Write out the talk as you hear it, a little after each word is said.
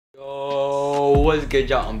Yo, what's good,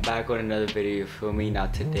 y'all? I'm back with another video, you feel me? Now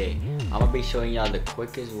today I'm gonna be showing y'all the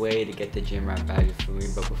quickest way to get the gym rat badge, you feel me?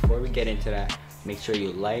 But before we get into that, make sure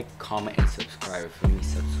you like, comment, and subscribe, you feel me?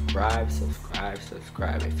 Subscribe.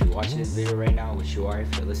 If you're watching this video right now, which you are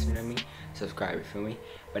if you're listening to me, subscribe, you feel me?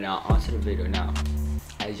 But now onto the video. Now,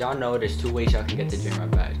 as y'all know, there's two ways y'all can get the gym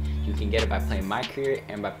rat badge. You can get it by playing Mypark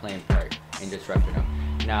and by playing Park and just repping them.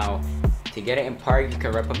 Now, to get it in Park, you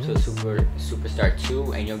can rep up to a superstar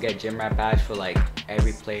 2 and you'll get gym rat badge for like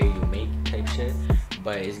every player you make type shit.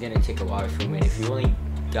 But it's gonna take a while for me. If you only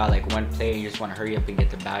got like one player and you just want to hurry up and get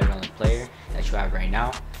the badge on the player that you have right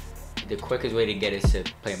now, the quickest way to get it is to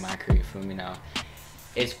play my career, you feel me? Now,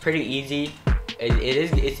 it's pretty easy.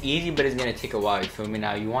 It's easy, but it's gonna take a while, you feel me?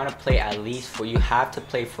 Now, you want to play at least you have to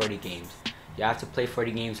play 40 games. You have to play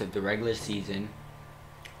 40 games of the regular season.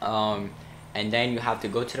 And then you have to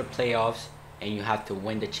go to the playoffs and you have to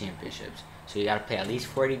win the championships. So you gotta play at least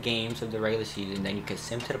 40 games of the regular season. Then you can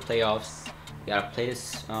sim to the playoffs. You gotta play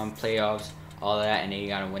this playoffs, all of that, and then you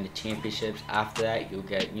gotta win the championships. After that, you'll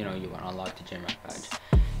get, you want to unlock the gym rat badge.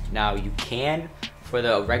 Now you can, for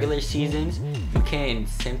the regular seasons, you can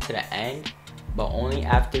sim to the end, but only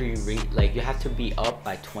after you you have to be up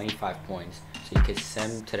by 25 points. So you can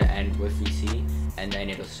sim to the end with VC, and then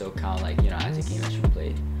it'll still count like as a game that you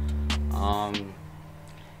played.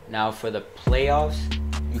 Now for the playoffs,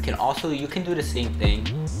 you can do the same thing.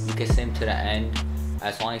 You can sim to the end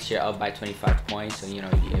as long as you're up by 25 points, so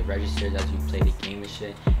it registers as you play the game and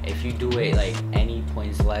shit. If you do it like any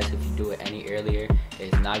points less, if you do it any earlier,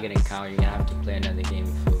 it's not gonna count. You're gonna have to play another game,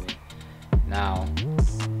 you feel me? Now,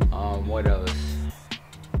 what else?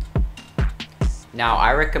 Now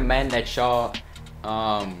I recommend that y'all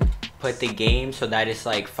put the game so that it's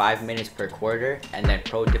like 5 minutes per quarter, and then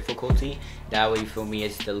pro difficulty. That way, you feel me,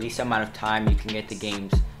 it's the least amount of time you can get the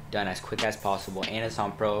games done as quick as possible, and it's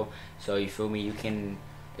on pro, so you feel me,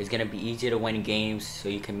 it's gonna be easier to win games, so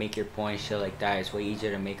you can make your points, shit like that. It's way easier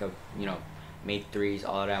to make make threes,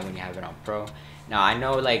 all of that when you have it on pro. Now I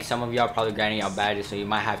know like some of y'all probably grinding y'all badges, so you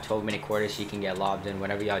might have 12-minute quarters so you can get lobbed in,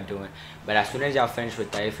 whatever y'all doing. But as soon as y'all finish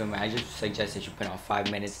with that, you feel me, I just suggest that you put on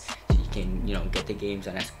 5 minutes so you can get the games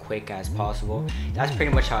done as quick as possible. That's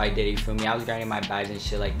pretty much how I did it, you feel me? I was grinding my badges and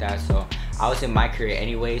shit like that, so I was in my career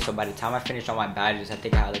anyway, so by the time I finished all my badges, I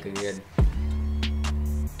think I had like a good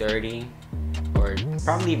 30 or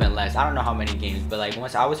probably even less. I don't know how many games, but like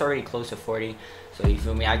once I was already close to 40, so you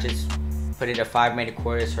feel me, I just put it a 5-minute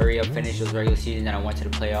quarters, hurry up, finish those regular season, then I went to the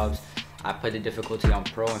playoffs. I put the difficulty on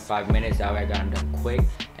pro in 5 minutes, that way I got them done quick.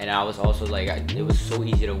 And I was also like, it was so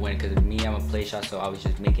easy to win because me, I'm a play shot, so I was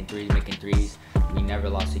just making threes. We never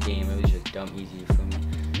lost a game, it was just dumb easy, you feel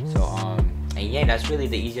me? So and yeah, that's really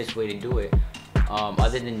the easiest way to do it.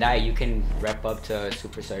 Other than that, you can rep up to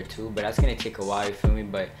Superstar 2, but that's gonna take a while, you feel me?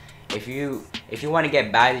 But if you want to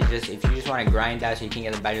get badges, if you just want to grind that so you can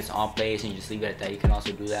get the badges on plays and you just leave it at that, you can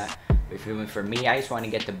also do that. But if you for me, I just want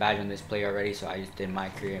to get the badge on this play already, so I just did my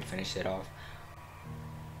career and finished it off.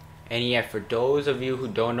 And yeah, for those of you who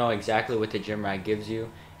don't know exactly what the gym rat gives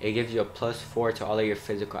you, it gives you a +4 to all of your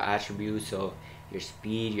physical attributes, so your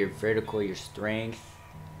speed, your vertical, your strength,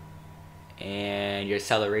 and your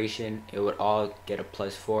acceleration. It would all get a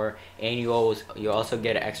 +4, and you also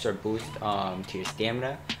get an extra boost to your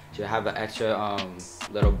stamina. So you have an extra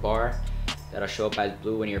little bar that'll show up as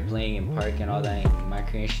blue when you're playing in Park and all that, and my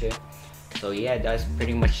career shit. So yeah, that's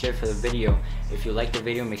pretty much it for the video. If you like the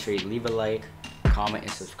video, make sure you leave a like, comment,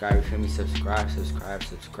 and subscribe. You feel me? Subscribe,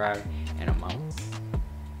 and I'm out.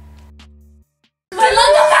 My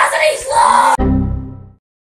lung capacity is low!